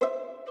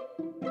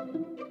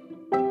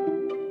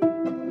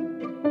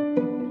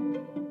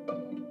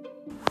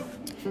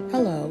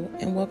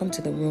welcome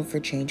to the Room for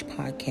Change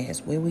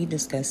podcast, where we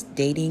discuss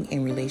dating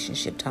and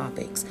relationship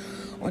topics.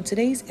 On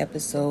today's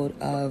episode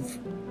of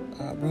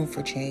Room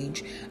for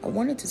Change, I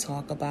wanted to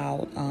talk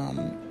about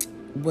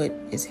what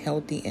is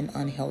healthy and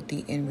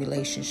unhealthy in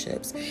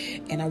relationships.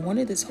 And I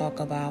wanted to talk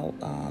about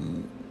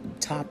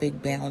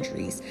topic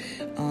boundaries.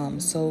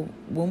 So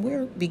when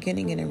we're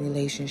beginning in a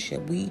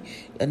relationship, we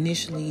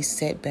initially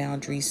set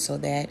boundaries so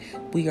that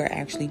we are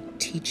actually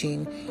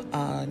teaching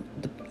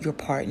your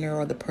partner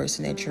or the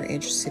person that you're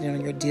interested in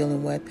or you're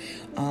dealing with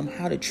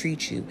how to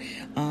treat you.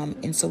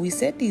 And so we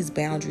set these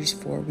boundaries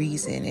for a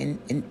reason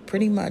and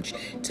pretty much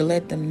to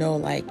let them know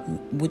like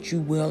what you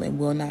will and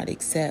will not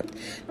accept.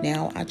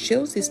 Now, I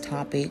chose this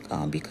topic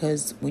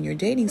because when you're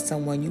dating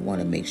someone, you want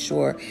to make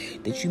sure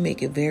that you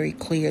make it very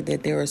clear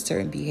that there are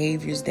certain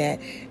behaviors that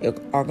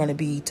are going to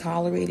be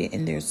tolerated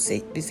and there's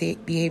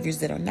behaviors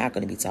that are not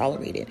going to be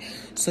tolerated.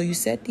 So you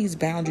set these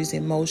boundaries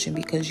in motion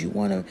because you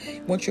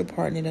want your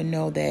partner to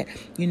know that,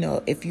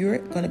 if you're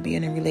going to be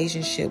in a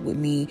relationship with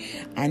me,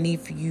 I need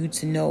for you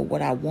to know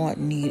what I want,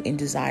 need, and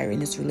desire in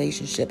this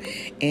relationship.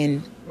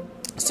 And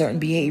certain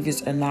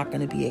behaviors are not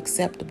going to be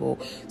acceptable.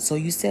 So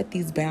you set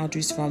these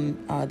boundaries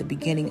from the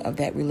beginning of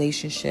that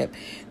relationship.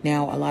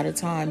 Now, a lot of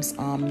times,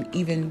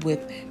 even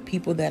with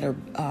people that are,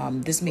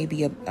 this may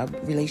be a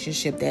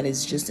relationship that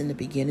is just in the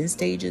beginning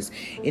stages.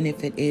 And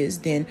if it is,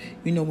 then,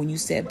 when you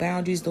set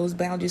boundaries, those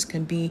boundaries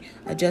can be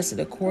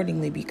adjusted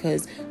accordingly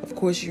because, of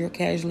course, you're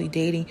casually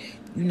dating.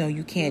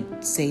 You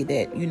can't say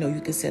that,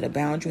 you can set a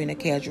boundary in a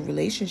casual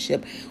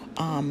relationship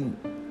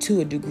to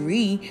a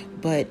degree,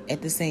 but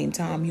at the same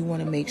time, you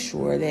want to make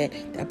sure that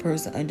that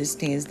person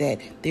understands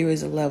that there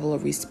is a level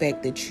of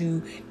respect that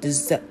you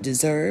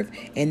deserve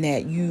and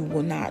that you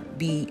will not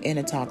be in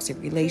a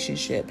toxic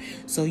relationship.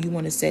 So you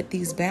want to set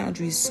these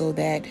boundaries so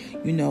that,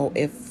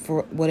 if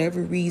for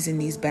whatever reason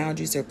these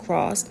boundaries are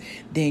crossed,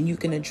 then you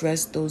can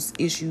address those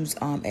issues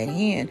at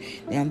hand.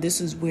 Now, this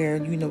is where,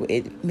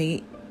 it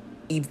may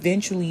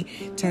eventually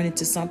turn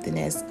into something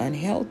that's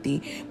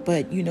unhealthy,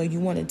 but you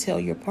want to tell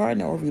your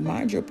partner or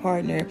remind your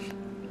partner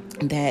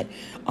that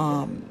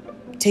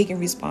taking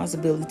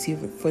responsibility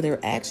for their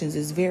actions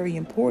is very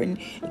important,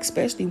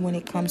 especially when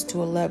it comes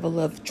to a level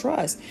of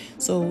trust.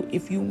 So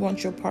if you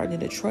want your partner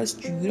to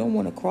trust you, you don't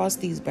want to cross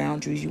these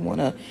boundaries. You want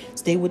to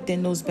stay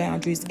within those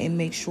boundaries and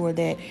make sure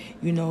that,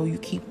 you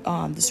keep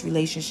this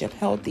relationship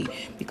healthy,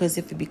 because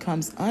if it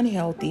becomes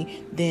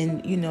unhealthy,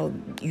 then,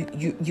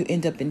 you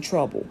end up in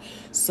trouble.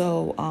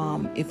 So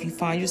if you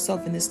find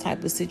yourself in this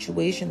type of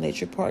situation,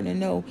 let your partner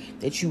know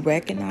that you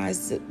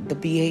recognize the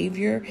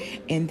behavior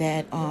and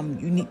that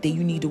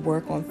you need to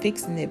work on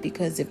fixing it,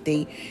 because if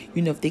they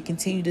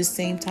continue the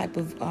same type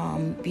of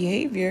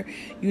behavior,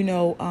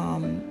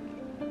 then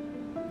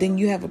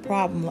you have a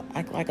problem,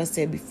 like I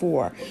said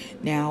before.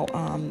 Now,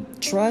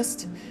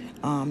 trust.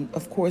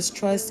 Of course,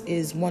 trust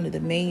is one of the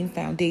main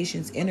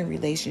foundations in a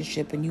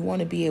relationship, and you want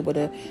to be able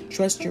to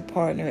trust your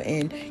partner,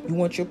 and you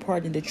want your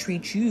partner to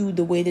treat you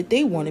the way that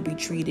they want to be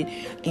treated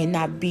and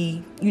not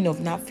be,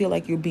 not feel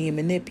like you're being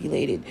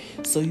manipulated.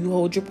 So you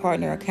hold your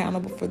partner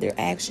accountable for their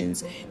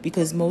actions,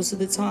 because most of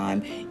the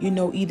time,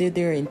 either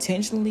they're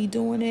intentionally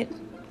doing it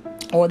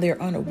or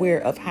they're unaware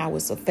of how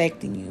it's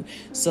affecting you.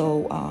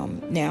 So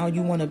now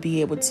you want to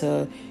be able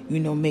to,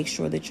 make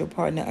sure that your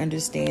partner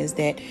understands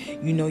that,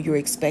 you're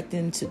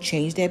expecting to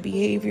change that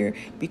behavior.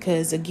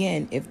 Because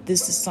again, if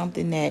this is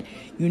something that,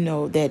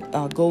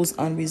 that goes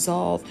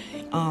unresolved,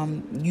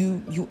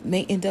 you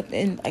may end up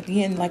in,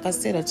 again, like I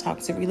said, a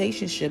toxic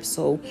relationship.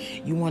 So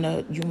you want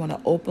to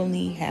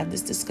openly have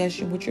this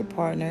discussion with your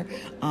partner.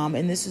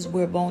 And this is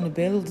where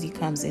vulnerability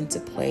comes into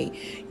play.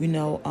 You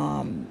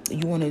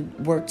want to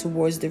work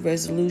towards the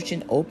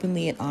resolution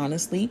openly and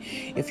honestly.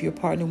 If your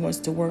partner wants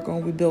to work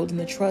on rebuilding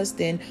the trust,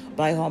 then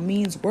by all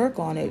means work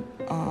on it.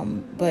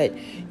 But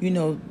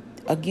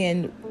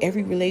again,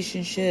 every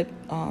relationship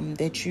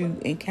that you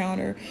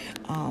encounter,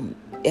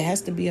 it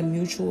has to be a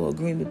mutual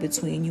agreement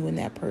between you and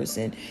that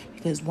person,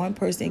 because one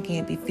person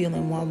can't be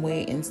feeling one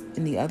way and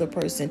the other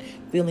person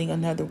feeling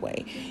another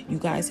way. You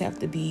guys have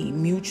to be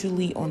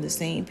mutually on the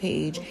same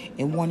page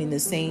and wanting the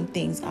same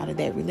things out of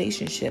that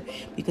relationship,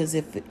 because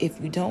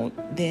if you don't,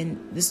 then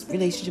this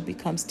relationship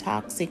becomes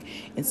toxic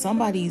and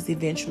somebody's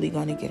eventually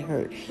going to get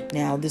hurt.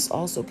 Now, this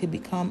also could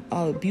become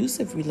an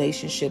abusive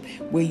relationship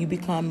where you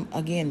become,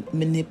 again,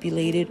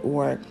 manipulated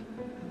or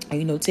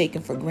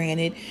taken for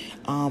granted,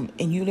 and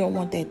you don't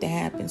want that to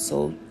happen.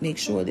 So make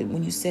sure that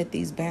when you set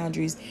these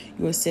boundaries,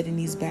 you are setting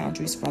these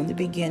boundaries from the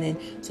beginning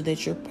so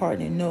that your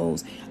partner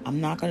knows, I'm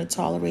not going to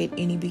tolerate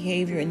any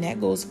behavior. And that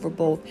goes for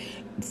both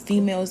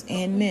females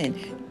and men.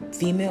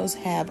 Females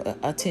have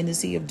a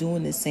tendency of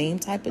doing the same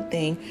type of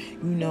thing.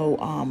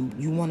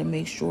 You want to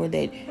make sure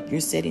that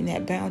you're setting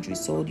that boundary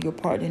so your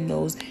partner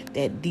knows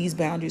that these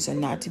boundaries are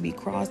not to be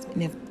crossed.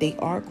 And if they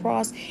are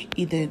crossed,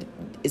 either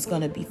it's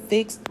going to be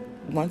fixed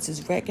once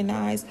it's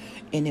recognized,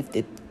 and if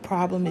the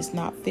problem is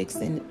not fixed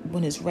and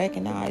when it's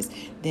recognized,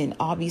 then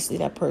obviously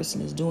that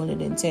person is doing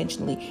it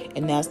intentionally,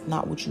 and that's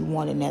not what you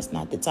want, and that's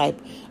not the type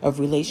of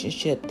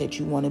relationship that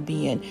you want to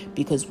be in,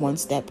 because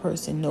once that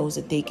person knows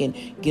that they can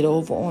get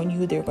over on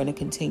you, they're going to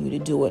continue to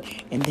do it,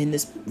 and then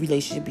this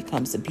relationship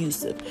becomes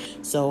abusive.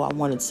 So I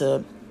wanted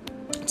to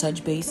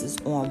touch bases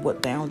on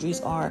what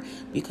boundaries are,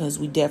 because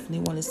we definitely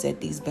want to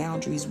set these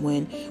boundaries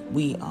when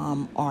we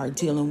are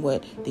dealing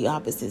with the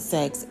opposite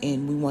sex,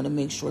 and we want to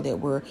make sure that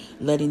we're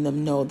letting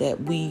them know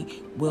that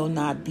we will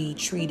not be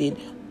treated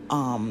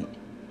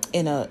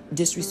in a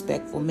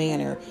disrespectful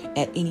manner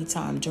at any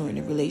time during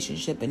the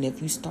relationship. And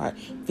if you start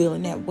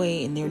feeling that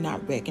way and they're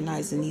not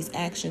recognizing these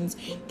actions,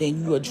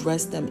 then you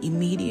address them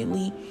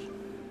immediately.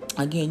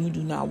 Again, you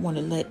do not want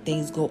to let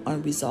things go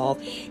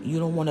unresolved. You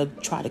don't want to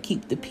try to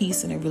keep the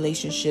peace in a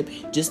relationship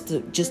just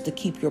to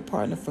keep your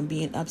partner from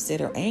being upset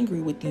or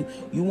angry with you.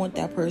 You want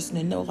that person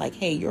to know, like,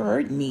 hey, you're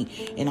hurting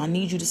me and I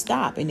need you to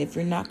stop. And if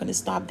you're not going to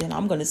stop, then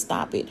I'm going to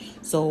stop it.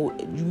 So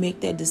you make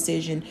that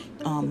decision.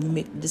 You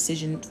make the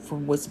decision for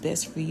what's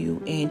best for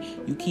you, and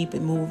you keep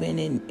it moving.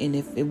 And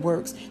if it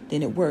works,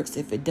 then it works.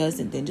 If it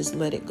doesn't, then just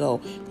let it go,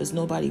 because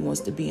nobody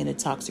wants to be in a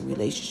toxic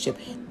relationship.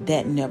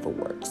 That never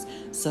works.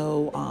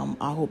 So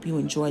I hope you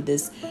enjoyed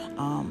this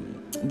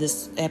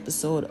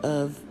episode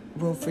of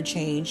Room for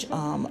Change,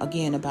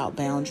 again, about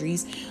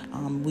boundaries.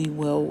 We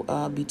will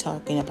be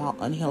talking about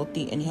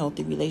unhealthy and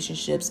healthy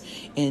relationships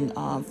in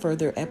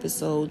further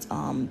episodes,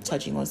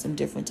 touching on some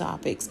different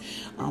topics.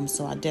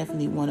 So I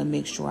definitely want to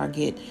make sure I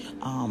get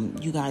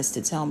you guys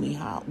to tell me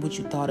what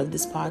you thought of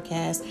this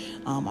podcast.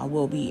 I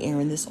will be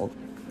airing this on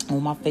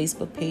my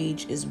Facebook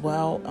page as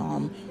well.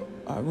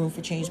 Room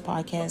for Change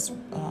podcast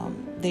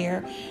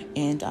there,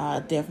 and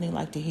definitely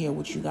like to hear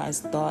what you guys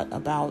thought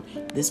about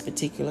this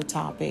particular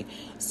topic.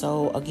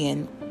 So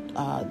again,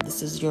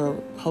 this is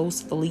your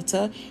host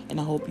Felita, and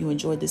I hope you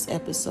enjoyed this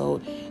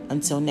episode.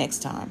 Until next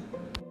time.